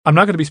I'm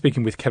now going to be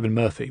speaking with Kevin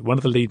Murphy, one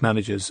of the lead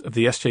managers of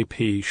the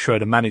SJP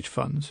Schroder Managed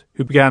Funds,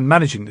 who began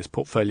managing this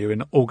portfolio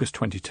in August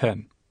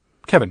 2010.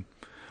 Kevin,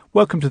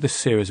 welcome to this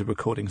series of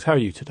recordings. How are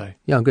you today?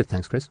 Yeah, I'm good,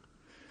 thanks, Chris.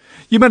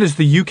 You manage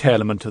the UK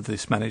element of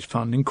this managed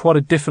fund in quite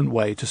a different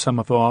way to some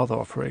of our other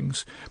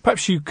offerings.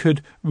 Perhaps you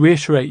could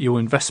reiterate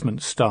your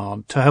investment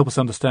style to help us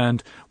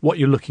understand what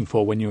you're looking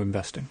for when you're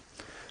investing.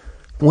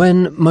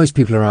 When most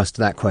people are asked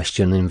that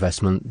question in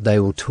investment, they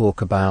will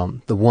talk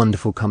about the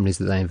wonderful companies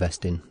that they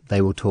invest in. They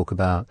will talk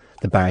about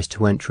the barriers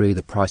to entry,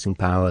 the pricing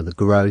power, the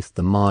growth,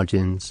 the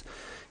margins,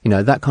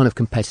 that kind of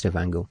competitive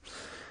angle.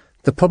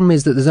 The problem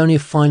is that there's only a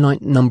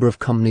finite number of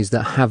companies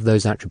that have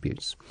those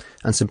attributes.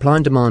 And supply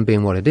and demand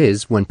being what it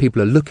is, when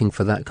people are looking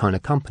for that kind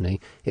of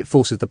company, it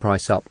forces the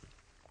price up.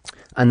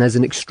 And there's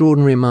an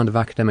extraordinary amount of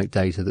academic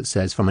data that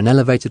says from an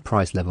elevated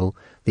price level,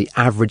 the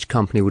average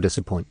company will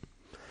disappoint.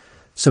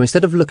 So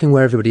instead of looking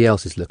where everybody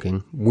else is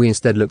looking, we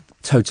instead look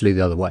totally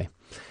the other way.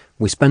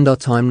 We spend our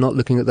time not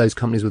looking at those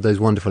companies with those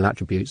wonderful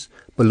attributes,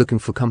 but looking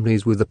for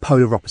companies with the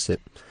polar opposite.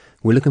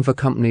 We're looking for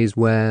companies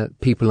where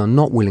people are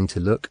not willing to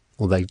look,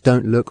 or they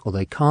don't look, or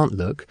they can't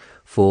look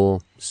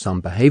for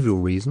some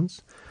behavioural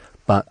reasons.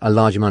 But a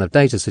large amount of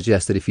data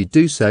suggests that if you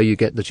do so, you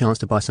get the chance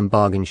to buy some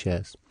bargain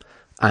shares.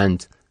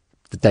 And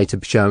the data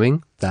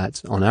showing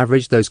that on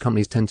average, those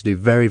companies tend to do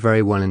very,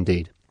 very well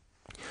indeed.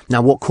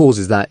 Now, what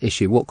causes that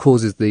issue? What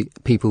causes the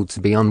people to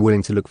be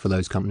unwilling to look for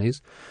those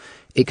companies?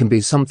 It can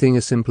be something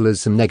as simple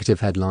as some negative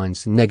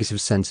headlines, negative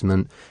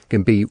sentiment, it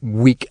can be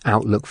weak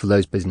outlook for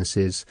those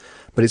businesses.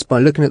 But it's by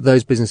looking at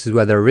those businesses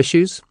where there are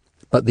issues,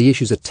 but the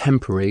issues are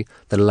temporary,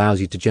 that allows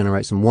you to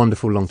generate some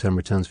wonderful long-term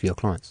returns for your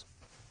clients.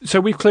 So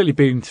we've clearly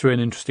been through an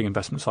interesting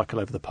investment cycle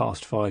over the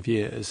past 5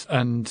 years,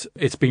 and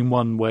it's been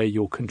one where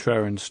your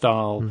contrarian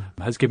style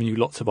has given you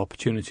lots of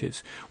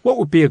opportunities. What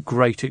would be a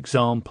great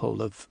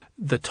example of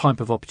the type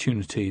of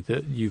opportunity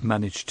that you've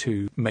managed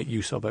to make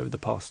use of over the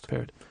past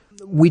period?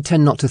 We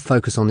tend not to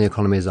focus on the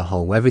economy as a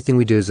whole. Everything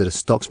we do is at a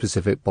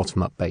stock-specific,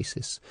 bottom-up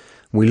basis.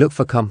 We look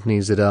for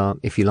companies that are,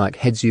 if you like,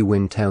 heads you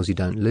win, tails you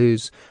don't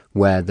lose,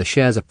 where the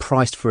shares are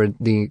priced for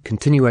the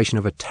continuation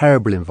of a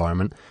terrible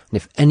environment, and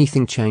if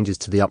anything changes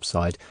to the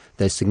upside,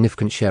 there's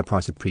significant share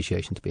price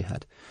appreciation to be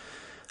had.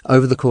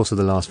 Over the course of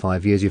the last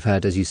 5 years, you've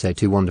had, as you say,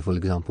 two wonderful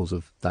examples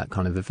of that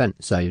kind of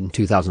event. So in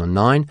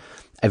 2009,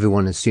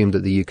 everyone assumed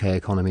that the UK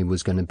economy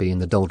was going to be in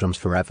the doldrums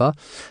forever.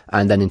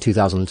 And then in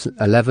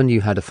 2011,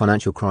 you had a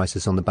financial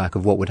crisis on the back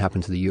of what would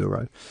happen to the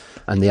euro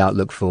and the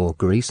outlook for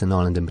Greece and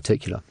Ireland in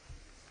particular.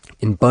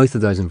 In both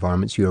of those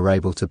environments, you were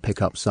able to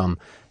pick up some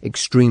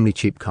extremely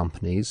cheap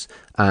companies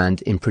and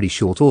in pretty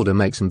short order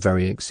make some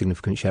very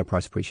significant share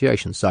price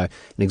appreciation. So an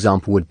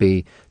example would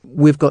be,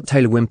 we've got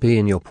Taylor Wimpey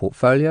in your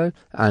portfolio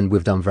and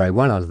we've done very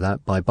well out of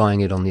that by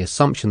buying it on the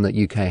assumption that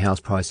UK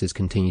house prices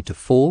continue to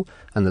fall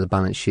and that the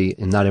balance sheet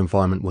in that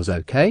environment was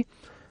okay.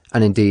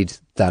 And indeed,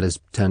 that has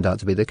turned out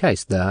to be the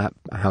case. The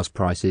house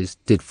prices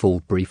did fall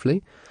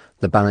briefly.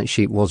 The balance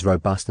sheet was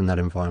robust in that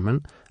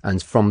environment.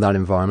 And from that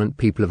environment,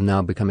 people have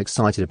now become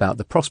excited about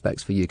the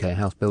prospects for UK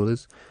house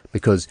builders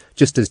because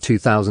just as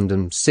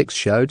 2006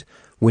 showed,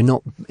 we're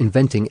not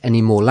inventing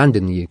any more land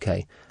in the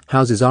UK.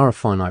 Houses are a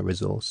finite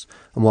resource.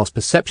 And whilst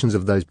perceptions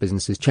of those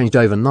businesses changed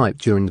overnight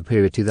during the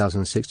period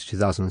 2006 to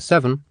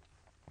 2007,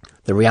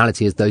 the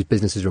reality is those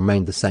businesses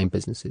remained the same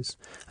businesses.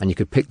 And you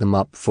could pick them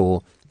up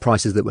for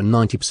prices that were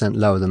 90%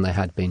 lower than they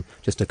had been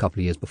just a couple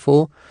of years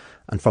before.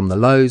 And from the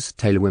lows,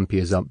 Taylor Wimpey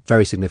is up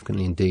very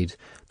significantly indeed,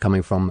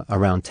 coming from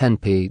around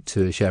 10p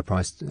to a share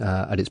price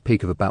at its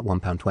peak of about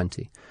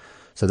 £1.20.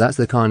 So that's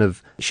the kind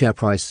of share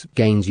price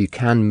gains you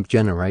can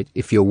generate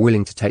if you're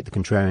willing to take the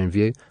contrarian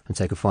view and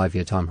take a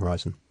 5-year time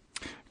horizon.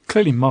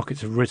 Clearly,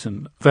 markets have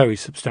risen very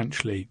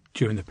substantially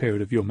during the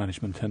period of your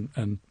management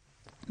and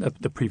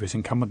the previous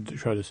incumbent at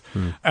Schroders.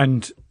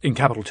 And in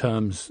capital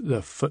terms, the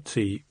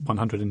FTSE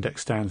 100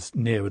 index stands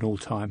near an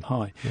all-time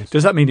high. Yes.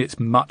 Does that mean it's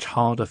much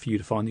harder for you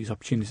to find these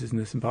opportunities in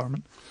this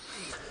environment?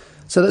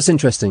 So that's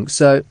interesting.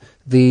 So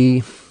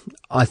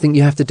I think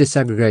you have to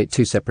disaggregate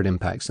two separate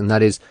impacts, and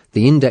that is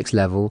the index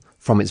level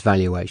from its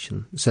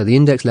valuation. So the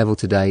index level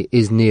today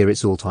is near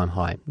its all-time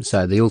high.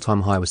 So the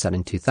all-time high was set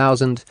in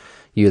 2000.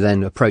 You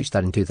then approached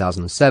that in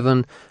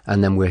 2007,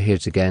 and then we're here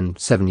again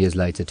 7 years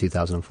later,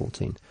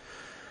 2014.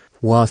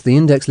 Whilst the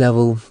index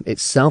level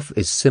itself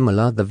is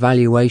similar, the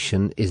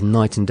valuation is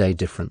night and day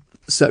different.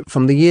 So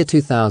from the year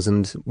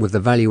 2000, with the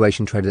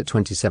valuation traded at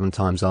 27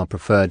 times our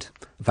preferred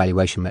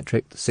valuation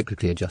metric, the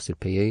cyclically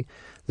adjusted PE,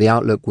 the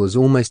outlook was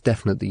almost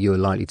definite that you were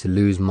likely to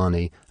lose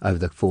money over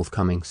the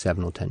forthcoming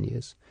 7 or 10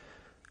 years.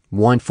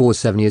 Wind forward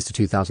 7 years to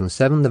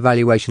 2007, the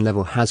valuation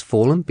level has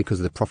fallen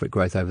because of the profit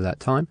growth over that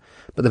time,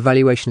 but the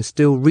valuation is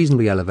still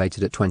reasonably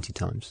elevated at 20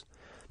 times.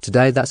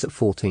 Today, that's at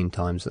 14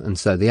 times, and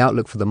so the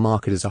outlook for the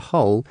market as a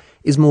whole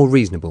is more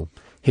reasonable.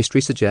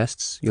 History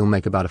suggests you'll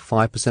make about a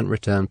 5%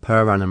 return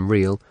per annum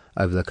real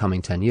over the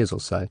coming 10 years or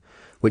so,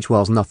 which,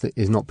 whilst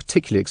is not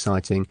particularly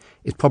exciting,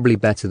 is probably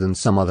better than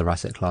some other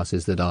asset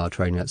classes that are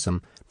trading at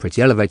some pretty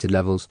elevated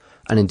levels,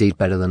 and indeed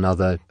better than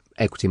other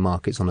equity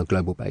markets on a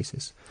global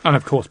basis. And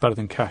of course, better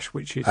than cash,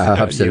 which is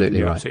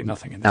absolutely right. Absolutely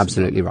nothing in this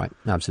Absolutely right.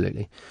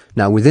 Absolutely.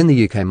 Now, within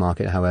the UK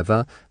market,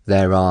 however,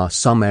 there are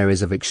some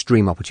areas of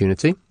extreme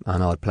opportunity,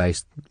 and I'd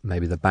place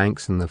maybe the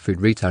banks and the food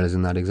retailers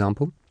in that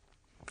example.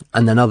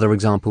 And then other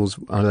examples,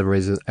 other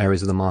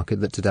areas of the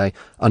market that today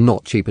are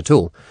not cheap at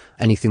all.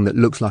 Anything that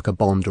looks like a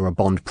bond or a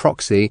bond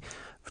proxy,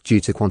 due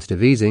to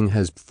quantitative easing,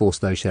 has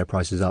forced those share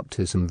prices up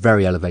to some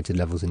very elevated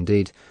levels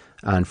indeed.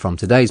 And from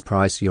today's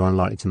price, you're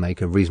unlikely to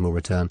make a reasonable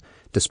return,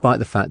 despite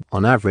the fact,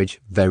 on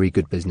average, very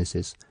good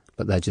businesses,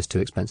 but they're just too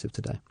expensive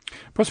today.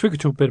 Perhaps we could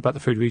talk a bit about the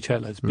food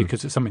retailers,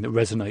 because it's something that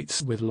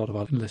resonates with a lot of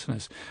our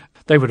listeners.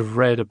 They would have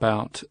read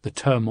about the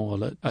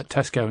turmoil at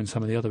Tesco and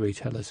some of the other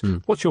retailers.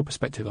 What's your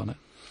perspective on it?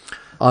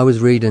 I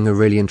was reading a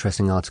really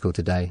interesting article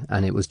today,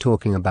 and it was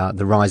talking about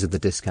the rise of the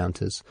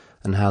discounters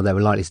and how they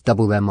were likely to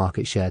double their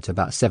market share to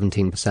about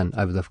 17%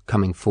 over the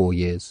coming 4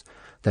 years.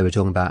 They were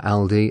talking about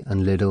Aldi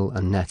and Lidl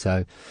and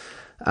Netto.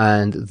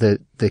 And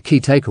the key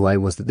takeaway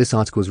was that this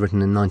article was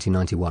written in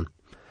 1991.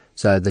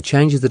 So the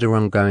changes that are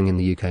ongoing in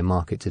the UK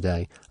market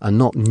today are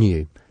not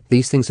new.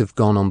 These things have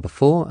gone on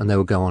before, and they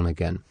will go on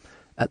again.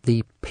 At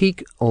the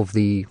peak of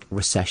the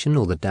recession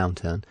or the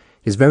downturn,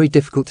 it is very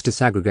difficult to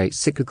disaggregate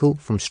cyclical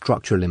from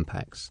structural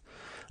impacts.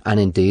 And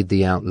indeed,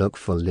 the outlook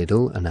for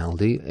Lidl and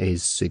Aldi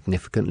is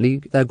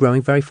they're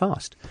growing very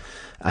fast.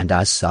 And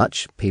as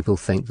such, people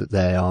think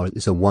that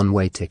it's a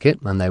one-way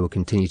ticket and they will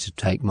continue to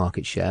take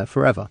market share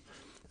forever.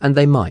 And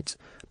they might,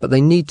 but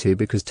they need to,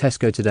 because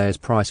Tesco today is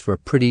priced for a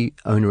pretty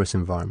onerous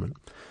environment.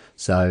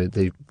 So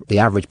the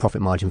average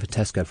profit margin for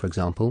Tesco, for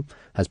example,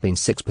 has been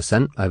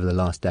 6% over the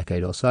last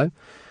decade or so.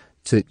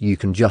 So you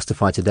can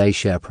justify today's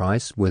share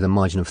price with a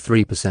margin of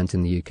 3%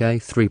 in the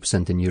UK,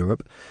 3% in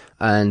Europe,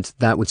 and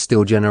that would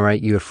still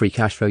generate you a free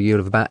cash flow yield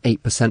of about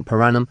 8%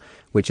 per annum,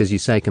 which, as you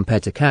say,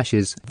 compared to cash,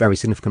 is a very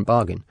significant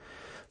bargain.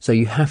 So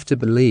you have to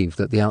believe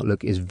that the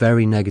outlook is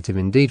very negative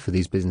indeed for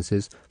these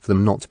businesses, for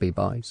them not to be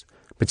buys,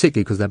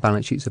 particularly because their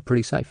balance sheets are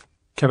pretty safe.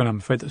 Kevin, I'm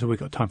afraid that's all we've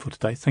got time for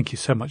today. Thank you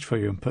so much for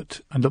your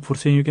input, and look forward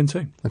to seeing you again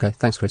soon. Okay,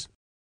 thanks, Chris.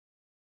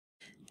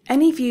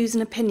 Any views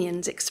and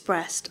opinions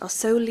expressed are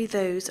solely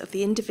those of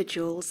the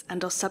individuals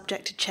and are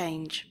subject to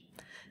change.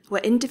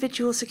 Where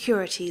individual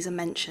securities are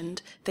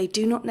mentioned, they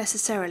do not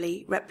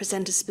necessarily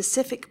represent a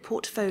specific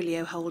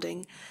portfolio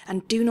holding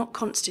and do not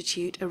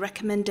constitute a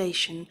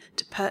recommendation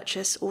to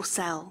purchase or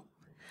sell.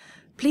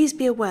 Please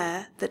be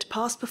aware that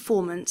past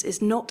performance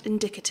is not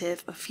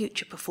indicative of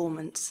future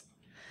performance.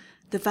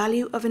 The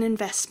value of an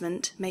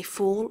investment may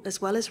fall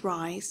as well as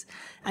rise,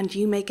 and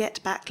you may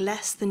get back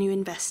less than you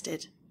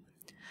invested.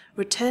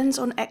 Returns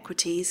on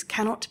equities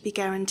cannot be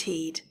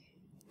guaranteed.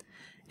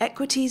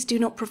 Equities do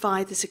not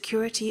provide the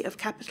security of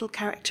capital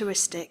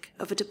characteristic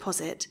of a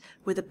deposit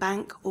with a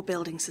bank or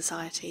building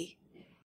society.